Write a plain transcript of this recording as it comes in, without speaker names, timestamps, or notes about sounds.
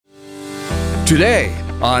Today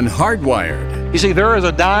on Hardwired. You see, there is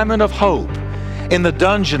a diamond of hope in the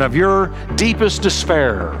dungeon of your deepest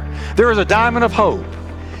despair. There is a diamond of hope,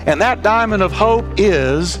 and that diamond of hope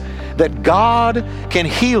is that God can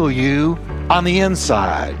heal you on the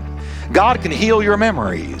inside. God can heal your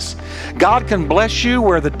memories. God can bless you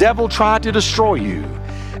where the devil tried to destroy you.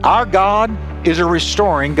 Our God is a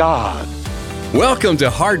restoring God. Welcome to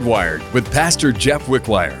Hardwired with Pastor Jeff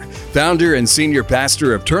Wickwire, founder and senior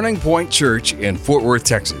pastor of Turning Point Church in Fort Worth,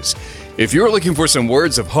 Texas. If you're looking for some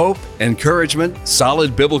words of hope, encouragement,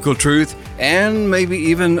 solid biblical truth, and maybe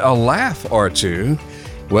even a laugh or two,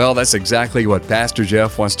 well, that's exactly what Pastor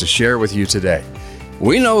Jeff wants to share with you today.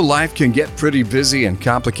 We know life can get pretty busy and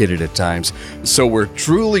complicated at times, so we're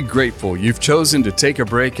truly grateful you've chosen to take a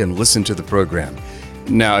break and listen to the program.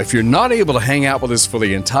 Now, if you're not able to hang out with us for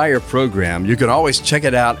the entire program, you can always check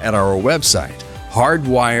it out at our website,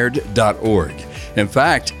 hardwired.org. In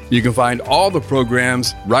fact, you can find all the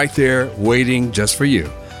programs right there waiting just for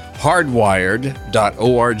you,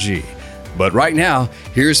 hardwired.org. But right now,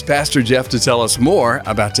 here's Pastor Jeff to tell us more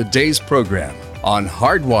about today's program on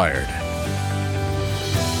Hardwired.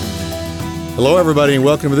 Hello, everybody, and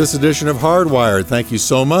welcome to this edition of Hardwired. Thank you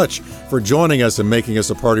so much for joining us and making us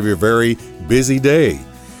a part of your very busy day.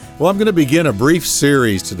 Well, I'm going to begin a brief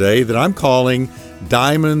series today that I'm calling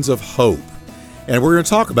Diamonds of Hope. And we're going to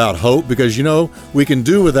talk about hope because, we can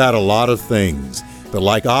do without a lot of things. But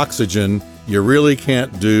like oxygen, you really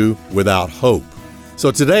can't do without hope.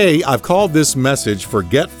 So today, I've called this message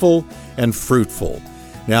Forgetful and Fruitful.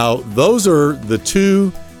 Now, those are the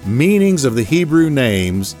two meanings of the Hebrew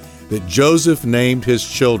names that Joseph named his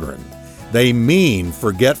children. They mean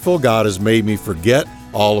forgetful, God has made me forget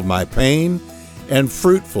all of my pain, and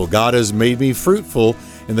fruitful, God has made me fruitful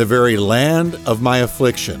in the very land of my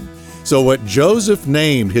affliction. So what Joseph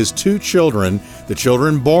named his two children, the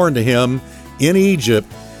children born to him in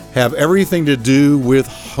Egypt, have everything to do with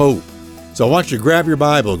hope. So I want you to grab your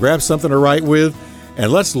Bible, grab something to write with,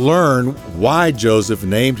 and let's learn why Joseph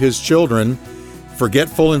named his children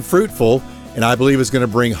forgetful and fruitful. And I believe it's going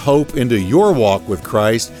to bring hope into your walk with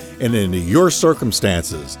Christ and into your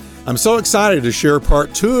circumstances. I'm so excited to share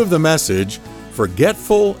part 2 of the message,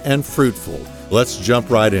 Forgetful and Fruitful. Let's jump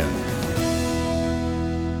right in.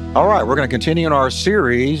 All right, we're going to continue in our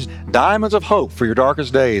series, Diamonds of Hope for Your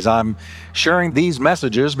Darkest Days. I'm sharing these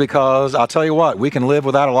messages because I'll tell you what, we can live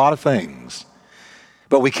without a lot of things,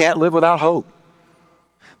 but we can't live without hope.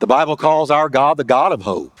 The Bible calls our God the God of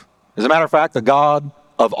hope. As a matter of fact, the God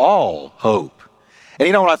of all hope. And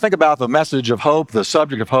when I think about the message of hope, the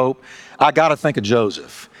subject of hope, I got to think of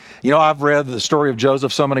Joseph. I've read the story of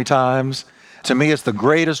Joseph so many times. To me, it's the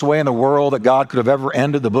greatest way in the world that God could have ever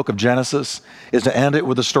ended the book of Genesis, is to end it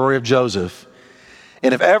with the story of Joseph.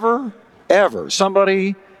 And if ever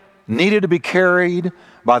somebody needed to be carried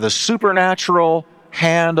by the supernatural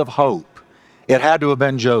hand of hope, it had to have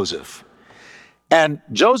been Joseph. And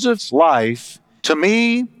Joseph's life, to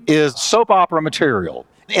me, is soap opera material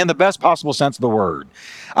in the best possible sense of the word.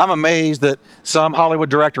 I'm amazed that some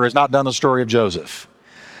Hollywood director has not done the story of Joseph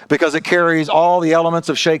because it carries all the elements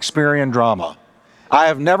of Shakespearean drama. I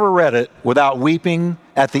have never read it without weeping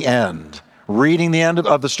at the end, reading the end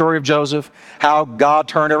of the story of Joseph, how God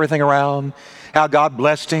turned everything around, how God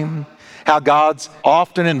blessed him, how God's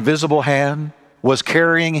often invisible hand was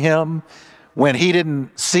carrying him when he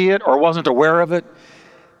didn't see it or wasn't aware of it.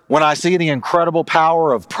 When I see the incredible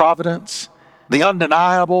power of providence, the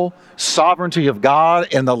undeniable sovereignty of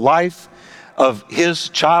God in the life of his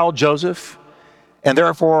child Joseph, and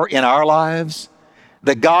therefore in our lives,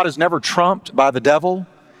 that God is never trumped by the devil.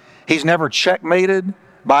 He's never checkmated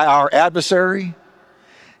by our adversary.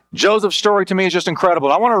 Joseph's story to me is just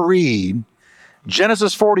incredible. I want to read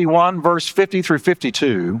Genesis 41, verse 50 through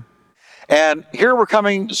 52. And here we're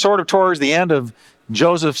coming sort of towards the end of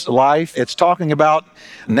Joseph's life. It's talking about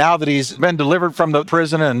now that he's been delivered from the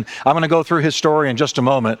prison, and I'm going to go through his story in just a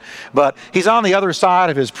moment. But he's on the other side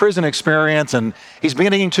of his prison experience, and he's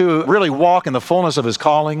beginning to really walk in the fullness of his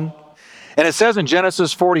calling. And it says in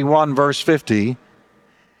Genesis 41, verse 50,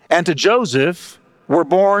 "And to Joseph were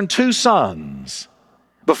born 2 sons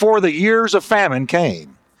before the years of famine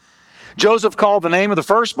came. Joseph called the name of the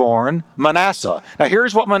firstborn Manasseh." Now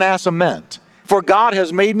here's what Manasseh meant. "For God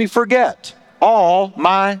has made me forget all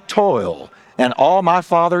my toil and all my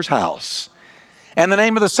father's house." And the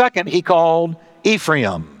name of the second he called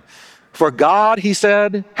Ephraim. "For God," he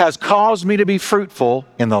said, "has caused me to be fruitful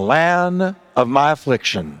in the land of my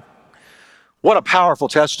affliction." What a powerful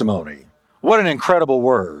testimony. What an incredible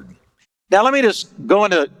word. Now, let me just go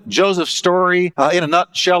into Joseph's story in a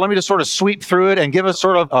nutshell. Let me just sort of sweep through it and give us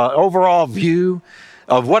sort of an overall view.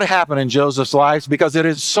 of what happened in Joseph's life because it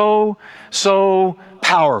is so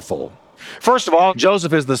powerful. First of all,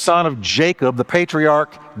 Joseph is the son of Jacob, the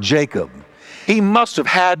patriarch Jacob. He must have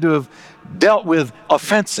had to have dealt with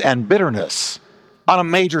offense and bitterness on a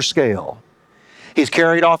major scale. He's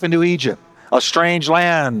carried off into Egypt, a strange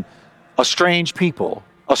land, a strange people,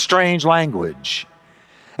 a strange language.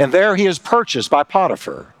 And there he is purchased by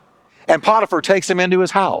Potiphar. And Potiphar takes him into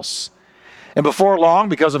his house. And before long,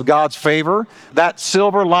 because of God's favor, that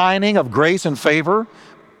silver lining of grace and favor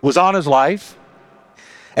was on his life.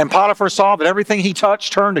 And Potiphar saw that everything he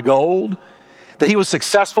touched turned to gold, that he was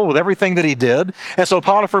successful with everything that he did. And so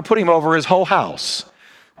Potiphar put him over his whole house.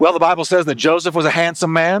 Well, the Bible says that Joseph was a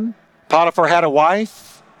handsome man. Potiphar had a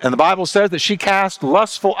wife, and the Bible says that she cast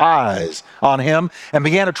lustful eyes on him and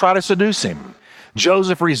began to try to seduce him.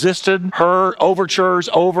 Joseph resisted her overtures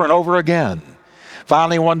over and over again.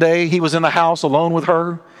 Finally, one day, he was in the house alone with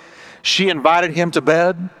her. She invited him to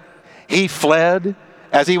bed. He fled.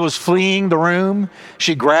 As he was fleeing the room,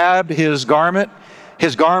 she grabbed his garment.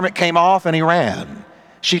 His garment came off and he ran.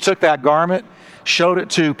 She took that garment, showed it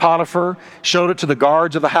to Potiphar, showed it to the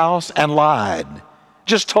guards of the house, and lied.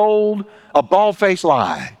 Just told a bald-faced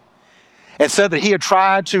lie and said that he had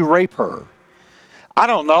tried to rape her. I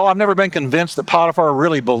don't know. I've never been convinced that Potiphar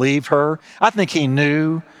really believed her. I think he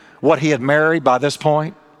knew what he had married by this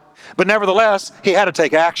point. But nevertheless, he had to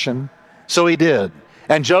take action, so he did.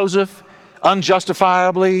 And Joseph,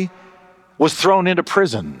 unjustifiably, was thrown into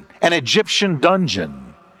prison, an Egyptian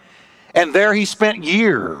dungeon. And there he spent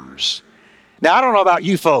years. Now, I don't know about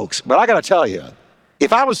you folks, but I got to tell you,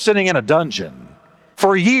 if I was sitting in a dungeon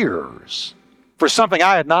for years for something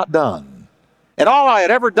I had not done, and all I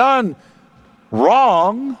had ever done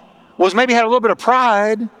wrong was maybe had a little bit of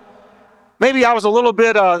pride, maybe I was a little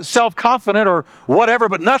bit self-confident or whatever,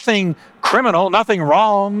 but nothing criminal, nothing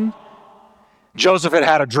wrong. Joseph had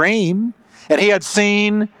had a dream, and he had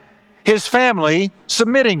seen his family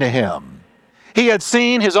submitting to him. He had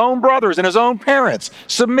seen his own brothers and his own parents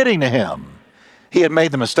submitting to him. He had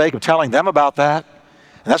made the mistake of telling them about that,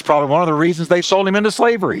 and that's probably one of the reasons they sold him into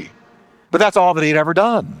slavery. But that's all that he'd ever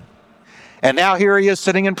done. And now here he is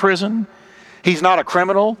sitting in prison. He's not a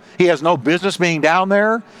criminal. He has no business being down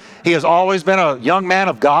there. He has always been a young man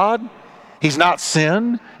of God. He's not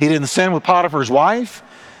sinned. He didn't sin with Potiphar's wife.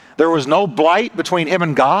 There was no blight between him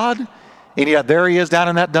and God. And yet there he is down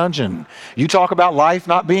in that dungeon. You talk about life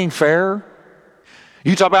not being fair.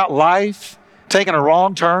 You talk about life taking a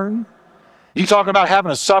wrong turn. You talk about having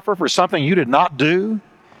to suffer for something you did not do.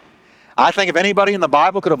 I think if anybody in the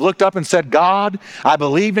Bible could have looked up and said, God, I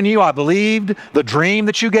believed in you. I believed the dream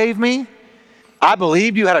that you gave me. I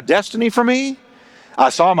believed you had a destiny for me. I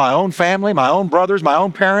saw my own family, my own brothers, my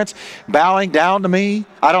own parents bowing down to me.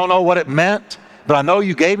 I don't know what it meant, but I know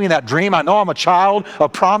you gave me that dream. I know I'm a child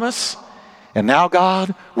of promise. And now,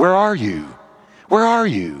 God, where are you? Where are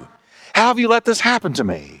you? How have you let this happen to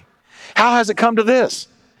me? How has it come to this?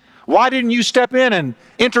 Why didn't you step in and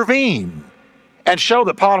intervene and show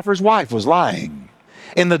that Potiphar's wife was lying?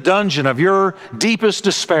 In the dungeon of your deepest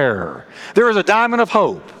despair, there is a diamond of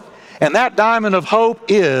hope. And that diamond of hope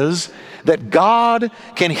is that God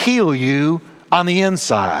can heal you on the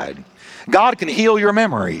inside. God can heal your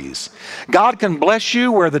memories. God can bless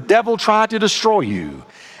you where the devil tried to destroy you.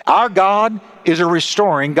 Our God is a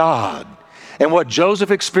restoring God. And what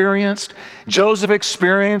Joseph experienced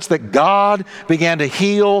that God began to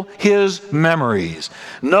heal his memories.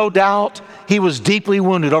 No doubt he was deeply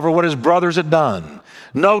wounded over what his brothers had done.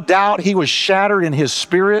 No doubt he was shattered in his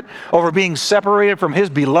spirit over being separated from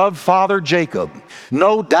his beloved father Jacob.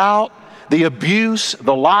 No doubt the abuse,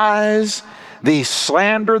 the lies, the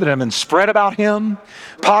slander that had been spread about him,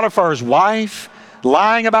 Potiphar's wife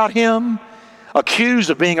lying about him, accused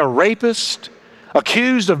of being a rapist,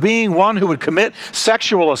 accused of being one who would commit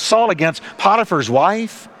sexual assault against Potiphar's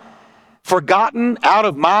wife, forgotten, out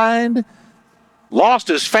of mind, lost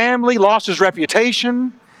his family, lost his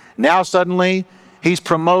reputation. Now suddenly he's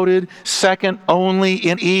promoted second only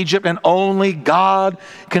in Egypt, and only God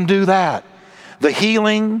can do that. The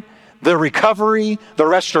healing, the recovery, the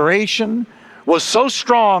restoration was so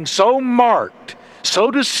strong, so marked,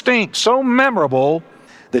 so distinct, so memorable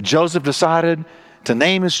that Joseph decided to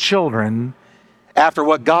name his children after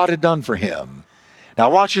what God had done for him. Now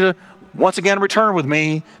I want you to once again return with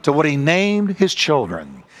me to what he named his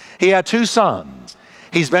children. He had two sons.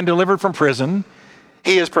 He's been delivered from prison.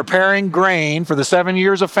 He is preparing grain for the 7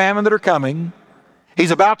 years of famine that are coming.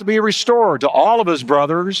 He's about to be restored to all of his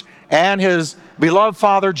brothers and his beloved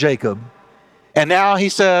father Jacob. And now he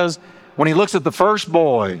says, when he looks at the first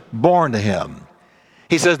boy born to him,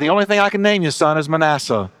 he says, the only thing I can name you, son, is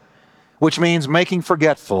Manasseh, which means making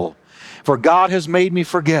forgetful. For God has made me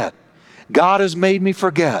forget. God has made me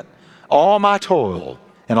forget all my toil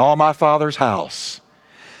and all my Father's house.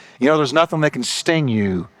 You know, there's nothing that can sting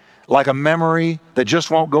you like a memory that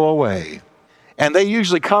just won't go away. And they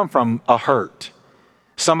usually come from a hurt.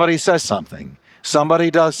 Somebody says something.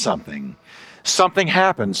 Somebody does something. Something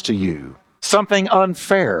happens to you. Something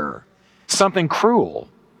unfair. Something cruel.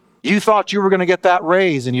 You thought you were going to get that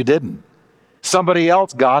raise and you didn't. Somebody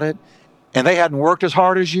else got it and they hadn't worked as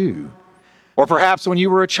hard as you. Or perhaps when you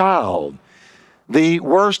were a child, the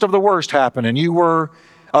worst of the worst happened and you were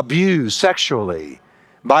abused sexually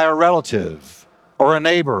by a relative or a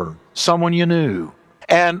neighbor, someone you knew.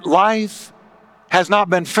 And life has not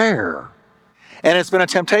been fair. And it's been a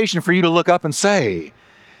temptation for you to look up and say,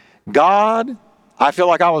 God, I feel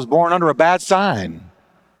like I was born under a bad sign.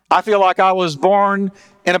 I feel like I was born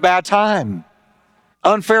in a bad time.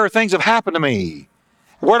 Unfair things have happened to me.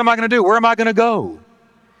 What am I going to do? Where am I going to go?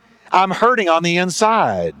 I'm hurting on the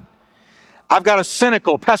inside. I've got a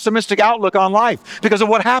cynical, pessimistic outlook on life because of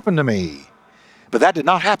what happened to me. But that did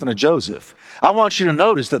not happen to Joseph. I want you to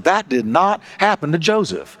notice that did not happen to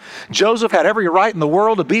Joseph. Joseph had every right in the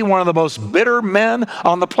world to be one of the most bitter men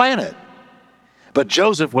on the planet. But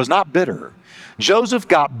Joseph was not bitter. Joseph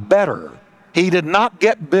got better. He did not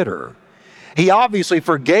get bitter. He obviously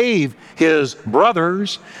forgave his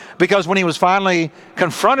brothers because when he was finally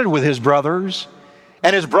confronted with his brothers,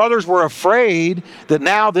 and his brothers were afraid that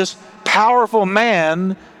now this powerful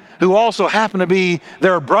man, who also happened to be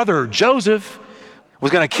their brother Joseph,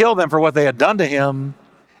 was going to kill them for what they had done to him.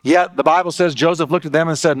 Yet the Bible says Joseph looked at them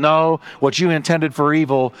and said, no, what you intended for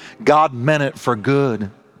evil, God meant it for good.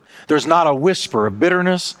 There's not a whisper of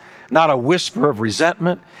bitterness, not a whisper of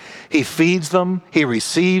resentment. He feeds them. He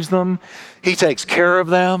receives them. He takes care of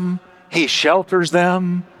them. He shelters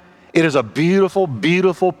them. It is a beautiful,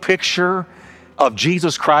 beautiful picture of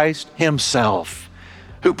Jesus Christ himself,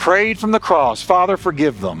 who prayed from the cross, Father,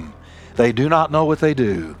 forgive them. They do not know what they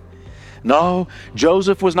do. No,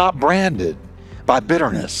 Joseph was not branded by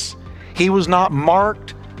bitterness. He was not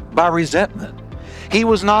marked by resentment. He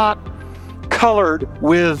was not colored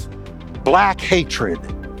with black hatred.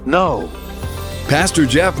 No. Pastor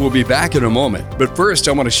Jeff will be back in a moment, but first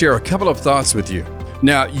I want to share a couple of thoughts with you.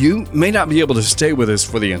 Now, you may not be able to stay with us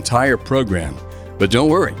for the entire program, but don't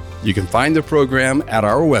worry. You can find the program at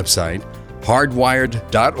our website,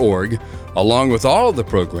 hardwired.org, along with all of the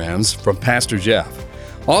programs from Pastor Jeff.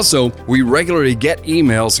 Also, we regularly get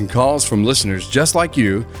emails and calls from listeners just like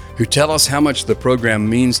you who tell us how much the program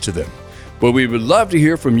means to them. But we would love to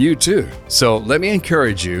hear from you too. So let me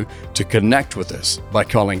encourage you to connect with us by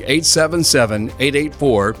calling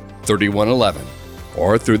 877-884-3111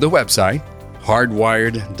 or through the website,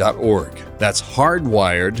 hardwired.org. That's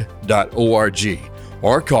hardwired.org.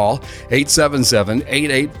 Or call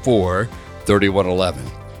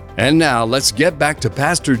 877-884-3111. And now let's get back to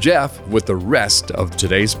Pastor Jeff with the rest of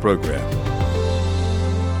today's program.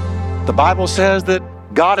 The Bible says that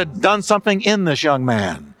God had done something in this young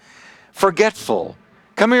man. Forgetful.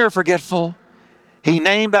 Come here, Forgetful. He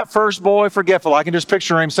named that first boy Forgetful. I can just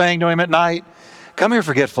picture him saying to him at night, come here,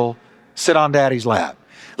 Forgetful. Sit on Daddy's lap.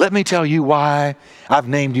 Let me tell you why I've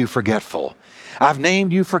named you Forgetful. I've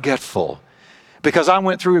named you Forgetful because I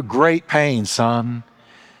went through great pain, son.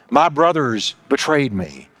 My brothers betrayed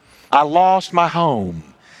me. I lost my home.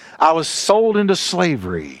 I was sold into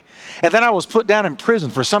slavery. And then I was put down in prison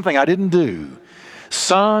for something I didn't do.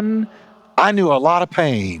 Son, I knew a lot of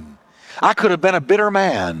pain. I could have been a bitter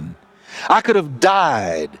man. I could have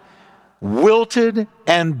died, wilted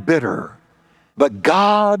and bitter. But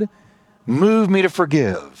God moved me to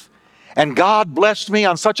forgive. And God blessed me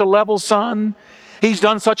on such a level, son. He's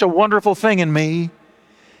done such a wonderful thing in me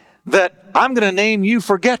that I'm going to name you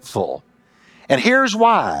Forgetful. And here's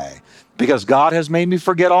why. Because God has made me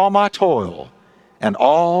forget all my toil and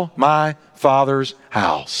all my Father's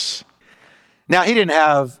house. Now, he didn't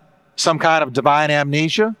have some kind of divine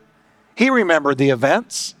amnesia. He remembered the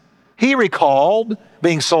events. He recalled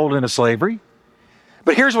being sold into slavery.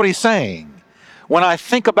 But here's what he's saying. When I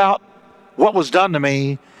think about what was done to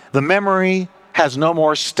me, the memory has no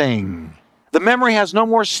more sting. The memory has no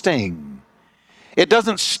more sting. It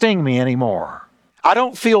doesn't sting me anymore. I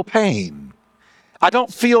don't feel pain. I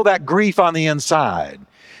don't feel that grief on the inside.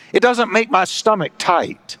 It doesn't make my stomach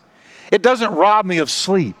tight. It doesn't rob me of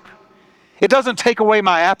sleep. It doesn't take away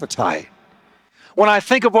my appetite. When I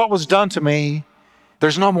think of what was done to me,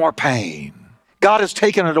 there's no more pain. God has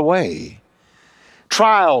taken it away.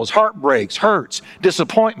 Trials, heartbreaks, hurts,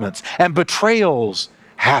 disappointments, and betrayals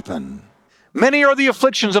happen. Many are the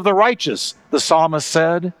afflictions of the righteous, the psalmist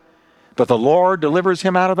said, but the Lord delivers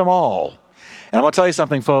him out of them all. And I'm going to tell you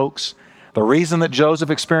something, folks. The reason that Joseph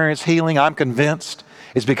experienced healing, I'm convinced,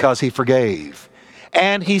 is because he forgave.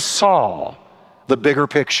 And he saw the bigger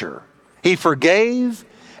picture. He forgave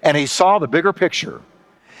and he saw the bigger picture.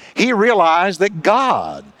 He realized that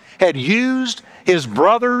God had used his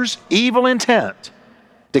brother's evil intent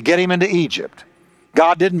to get him into Egypt.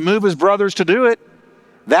 God didn't move his brothers to do it.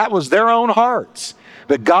 That was their own hearts.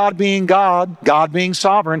 But God being God, God being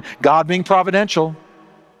sovereign, God being providential,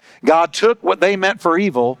 God took what they meant for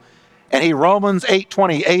evil and he Romans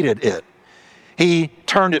 8:28'd it. He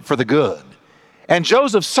turned it for the good. And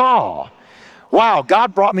Joseph saw, wow,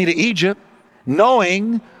 God brought me to Egypt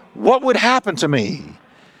knowing what would happen to me,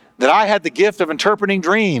 that I had the gift of interpreting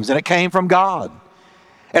dreams and it came from God.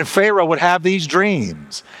 And Pharaoh would have these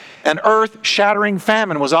dreams. An earth-shattering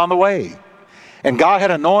famine was on the way. And God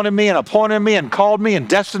had anointed me and appointed me and called me and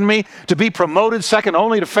destined me to be promoted second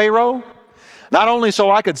only to Pharaoh. Not only so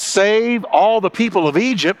I could save all the people of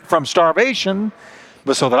Egypt from starvation,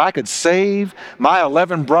 but so that I could save my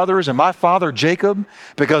 11 brothers and my father Jacob,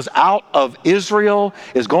 because out of Israel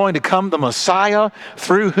is going to come the Messiah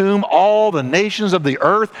through whom all the nations of the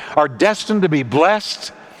earth are destined to be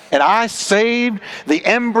blessed. And I saved the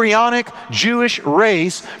embryonic Jewish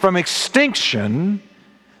race from extinction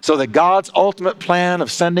so that God's ultimate plan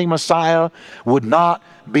of sending Messiah would not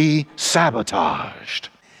be sabotaged.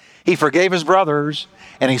 He forgave his brothers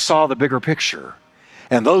and he saw the bigger picture.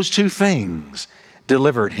 And those two things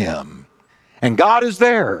delivered him. And God is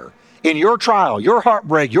there in your trial, your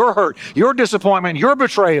heartbreak, your hurt, your disappointment, your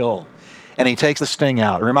betrayal. And he takes the sting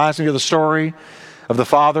out. It reminds me of the story of the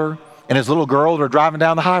father and his little girl that are driving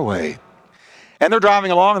down the highway. And they're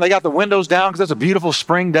driving along and they got the windows down because it's a beautiful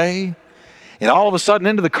spring day. And all of a sudden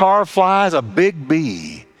into the car flies a big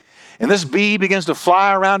bee. And this bee begins to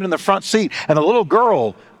fly around in the front seat. And the little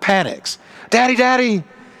girl panics. Daddy, Daddy,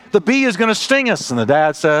 the bee is going to sting us. And the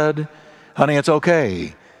dad said, honey, it's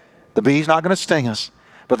okay. The bee's not going to sting us.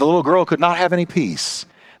 But the little girl could not have any peace.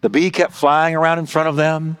 The bee kept flying around in front of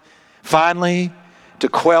them. Finally, to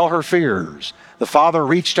quell her fears, the father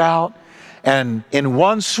reached out and in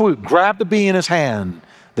one swoop grabbed the bee in his hand.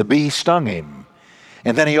 The bee stung him.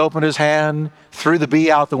 And then he opened his hand, threw the bee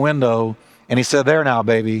out the window, and he said, there now,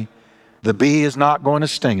 baby, the bee is not going to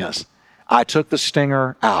sting us. I took the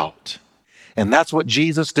stinger out. And that's what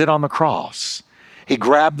Jesus did on the cross. He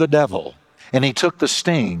grabbed the devil and he took the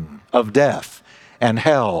sting of death and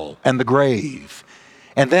hell and the grave.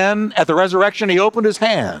 And then at the resurrection, he opened his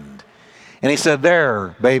hand and he said,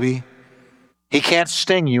 there, baby, he can't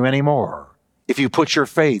sting you anymore if you put your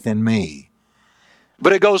faith in me.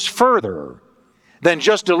 But it goes further than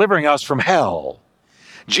just delivering us from hell.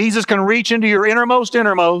 Jesus can reach into your innermost,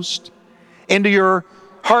 into your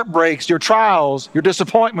heartbreaks, your trials, your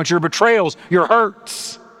disappointments, your betrayals, your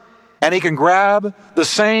hurts. And he can grab the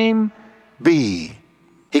same bee.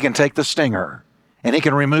 He can take the stinger and he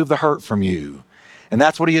can remove the hurt from you. And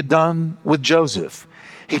that's what he had done with Joseph.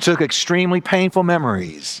 He took extremely painful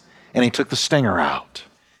memories and he took the stinger out.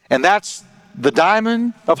 And that's the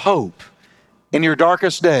diamond of hope in your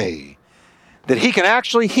darkest day, that he can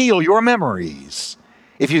actually heal your memories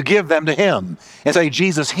if you give them to him and say,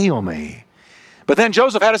 Jesus, heal me. But then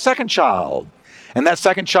Joseph had a second child, and that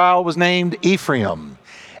second child was named Ephraim.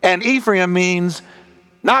 And Ephraim means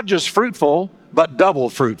not just fruitful, but double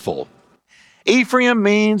fruitful. Ephraim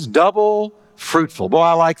means double fruitful. Boy,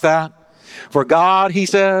 I like that. For God, he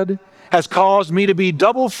said, has caused me to be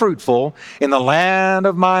double fruitful in the land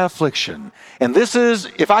of my affliction. And this is,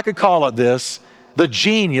 if I could call it this, the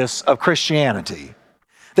genius of Christianity.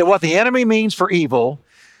 That what the enemy means for evil,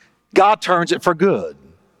 God turns it for good.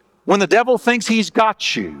 When the devil thinks he's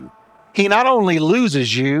got you, he not only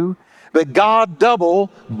loses you, but God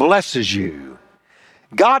double blesses you.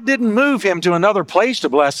 God didn't move him to another place to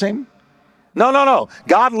bless him. No.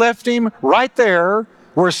 God left him right there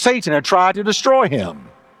where Satan had tried to destroy him.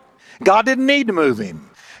 God didn't need to move him.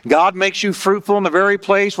 God makes you fruitful in the very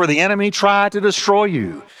place where the enemy tried to destroy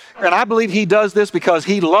you. And I believe he does this because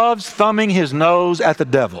he loves thumbing his nose at the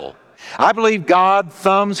devil. I believe God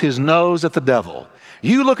thumbs his nose at the devil.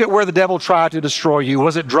 You look at where the devil tried to destroy you.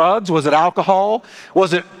 Was it drugs? Was it alcohol?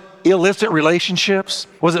 Was it illicit relationships?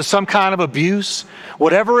 Was it some kind of abuse?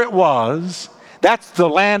 Whatever it was, that's the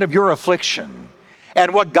land of your affliction.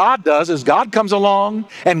 And what God does is God comes along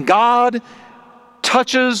and God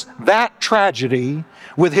touches that tragedy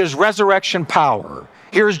with his resurrection power.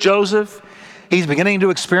 Here's Joseph. He's beginning to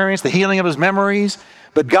experience the healing of his memories.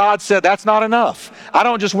 But God said, that's not enough. I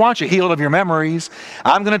don't just want you healed of your memories.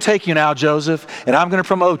 I'm going to take you now, Joseph, and I'm going to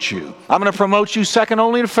promote you. I'm going to promote you second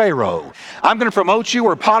only to Pharaoh. I'm going to promote you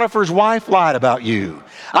where Potiphar's wife lied about you.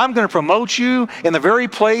 I'm going to promote you in the very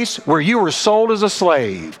place where you were sold as a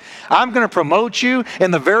slave. I'm going to promote you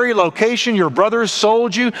in the very location your brothers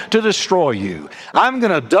sold you to destroy you. I'm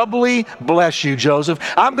going to doubly bless you, Joseph.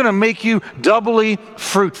 I'm going to make you doubly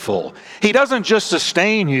fruitful. He doesn't just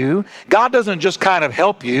sustain you. God doesn't just kind of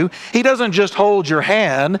help you. He doesn't just hold your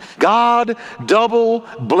hand. God double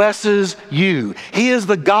blesses you. He is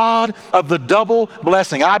the God of the double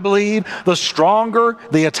blessing. I believe the stronger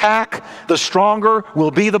the attack, the stronger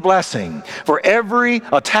will be the blessing. For every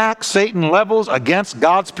attack Satan levels against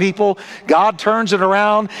God's people, God turns it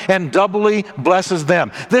around and doubly blesses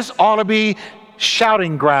them. This ought to be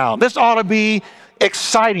shouting ground. This ought to be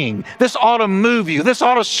exciting. This ought to move you. This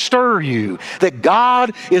ought to stir you that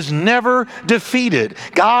God is never defeated.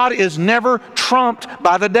 God is never trumped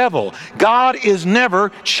by the devil. God is never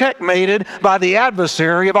checkmated by the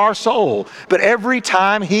adversary of our soul. But every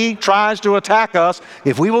time he tries to attack us,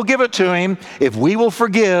 if we will give it to him, if we will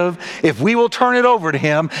forgive, if we will turn it over to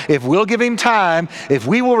him, if we'll give him time, if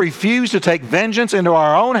we will refuse to take vengeance into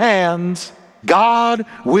our own hands, God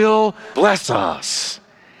will bless us.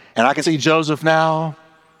 And I can see Joseph now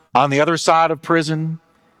on the other side of prison,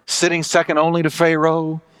 sitting second only to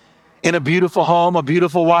Pharaoh, in a beautiful home, a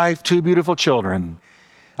beautiful wife, 2 beautiful children.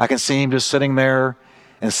 I can see him just sitting there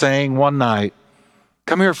and saying one night,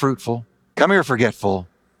 come here, fruitful, come here, forgetful,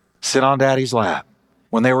 sit on daddy's lap.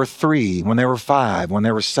 When they were 3, when they were 5, when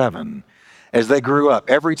they were 7, as they grew up,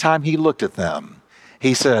 every time he looked at them,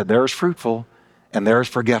 he said, there's fruitful and there's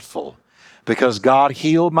forgetful, because God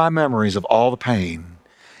healed my memories of all the pain.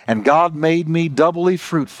 And God made me doubly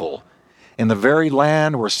fruitful in the very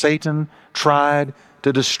land where Satan tried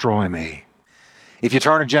to destroy me. If you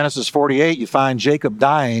turn to Genesis 48, you find Jacob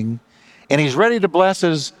dying, and he's ready to bless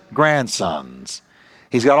his grandsons.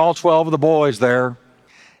 He's got all 12 of the boys there.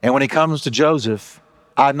 And when he comes to Joseph,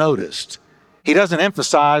 I noticed he doesn't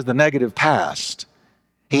emphasize the negative past.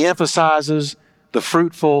 He emphasizes the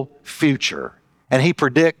fruitful future. And he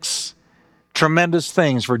predicts tremendous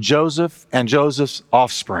things for Joseph and Joseph's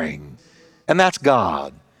offspring. And that's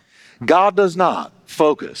God. God does not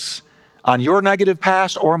focus on your negative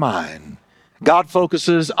past or mine. God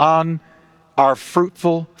focuses on our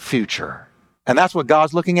fruitful future. And that's what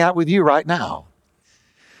God's looking at with you right now.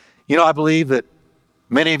 You know, I believe that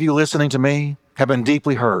many of you listening to me have been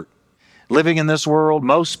deeply hurt. Living in this world,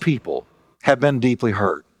 most people have been deeply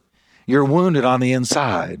hurt. You're wounded on the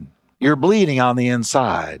inside. You're bleeding on the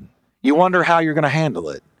inside. You wonder how you're going to handle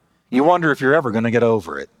it. You wonder if you're ever going to get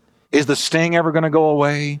over it. Is the sting ever going to go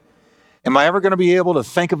away? Am I ever going to be able to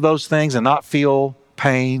think of those things and not feel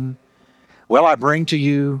pain? Well, I bring to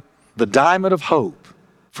you the diamond of hope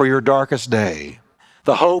for your darkest day,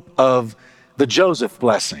 the hope of the Joseph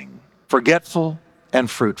blessing, forgetful and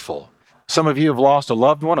fruitful. Some of you have lost a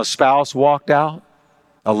loved one, a spouse walked out,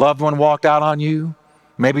 a loved one walked out on you.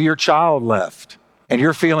 Maybe your child left and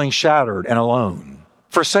you're feeling shattered and alone,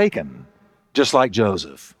 forsaken, just like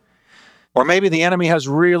Joseph. Or maybe the enemy has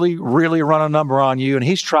really run a number on you and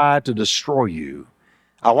he's tried to destroy you.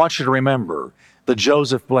 I want you to remember the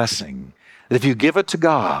Joseph blessing, that if you give it to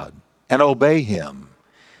God and obey him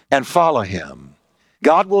and follow him,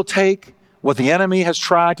 God will take what the enemy has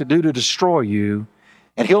tried to do to destroy you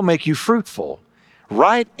and he'll make you fruitful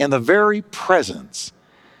right in the very presence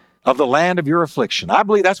of the land of your affliction. I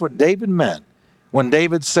believe that's what David meant when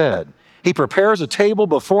David said, he prepares a table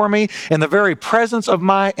before me in the very presence of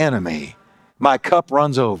my enemy. My cup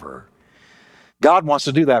runs over. God wants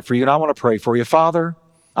to do that for you, and I want to pray for you. Father,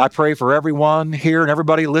 I pray for everyone here and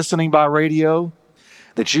everybody listening by radio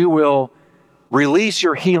that you will release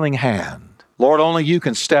your healing hand. Lord, only you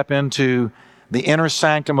can step into the inner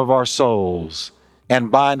sanctum of our souls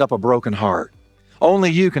and bind up a broken heart.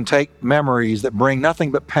 Only you can take memories that bring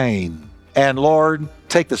nothing but pain and, Lord,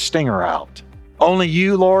 take the stinger out. Only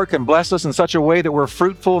you, Lord, can bless us in such a way that we're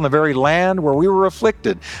fruitful in the very land where we were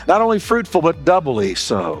afflicted. Not only fruitful, but doubly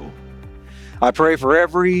so. I pray for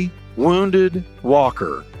every wounded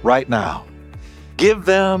walker right now. Give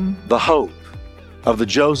them the hope of the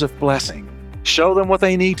Joseph blessing. Show them what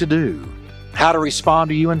they need to do, how to respond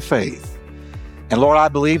to you in faith. And Lord, I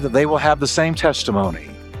believe that they will have the same testimony.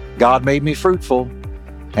 God made me fruitful,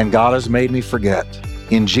 and God has made me forget.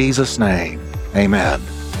 In Jesus' name, amen.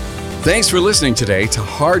 Thanks for listening today to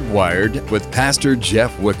Hardwired with Pastor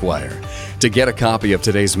Jeff Wickwire. To get a copy of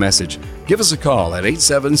today's message, give us a call at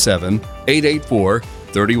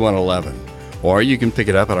 877-884-3111 or you can pick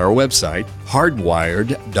it up at our website,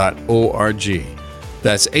 hardwired.org.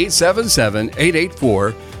 That's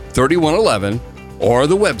 877-884-3111 or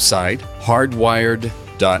the website,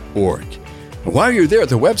 hardwired.org. And while you're there at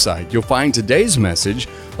the website, you'll find today's message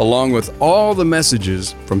along with all the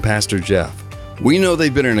messages from Pastor Jeff. We know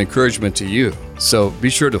they've been an encouragement to you, so be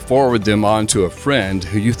sure to forward them on to a friend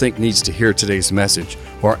who you think needs to hear today's message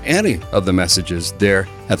or any of the messages there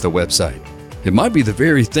at the website. It might be the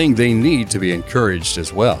very thing they need to be encouraged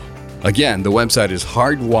as well. Again, the website is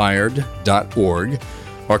hardwired.org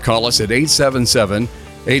or call us at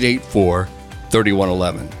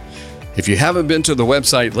 877-884-3111. If you haven't been to the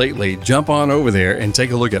website lately, jump on over there and take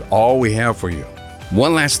a look at all we have for you.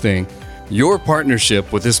 One last thing, your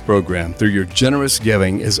partnership with this program through your generous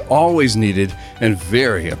giving is always needed and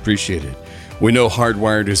very appreciated. We know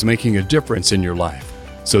Hardwired is making a difference in your life,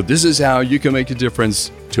 so this is how you can make a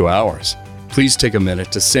difference to ours. Please take a minute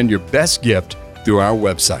to send your best gift through our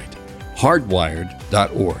website,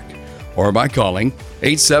 hardwired.org, or by calling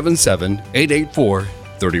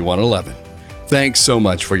 877-884-3111. Thanks so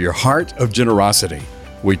much for your heart of generosity.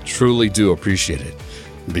 We truly do appreciate it.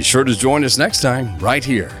 Be sure to join us next time right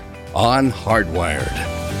here on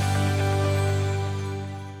Hardwired.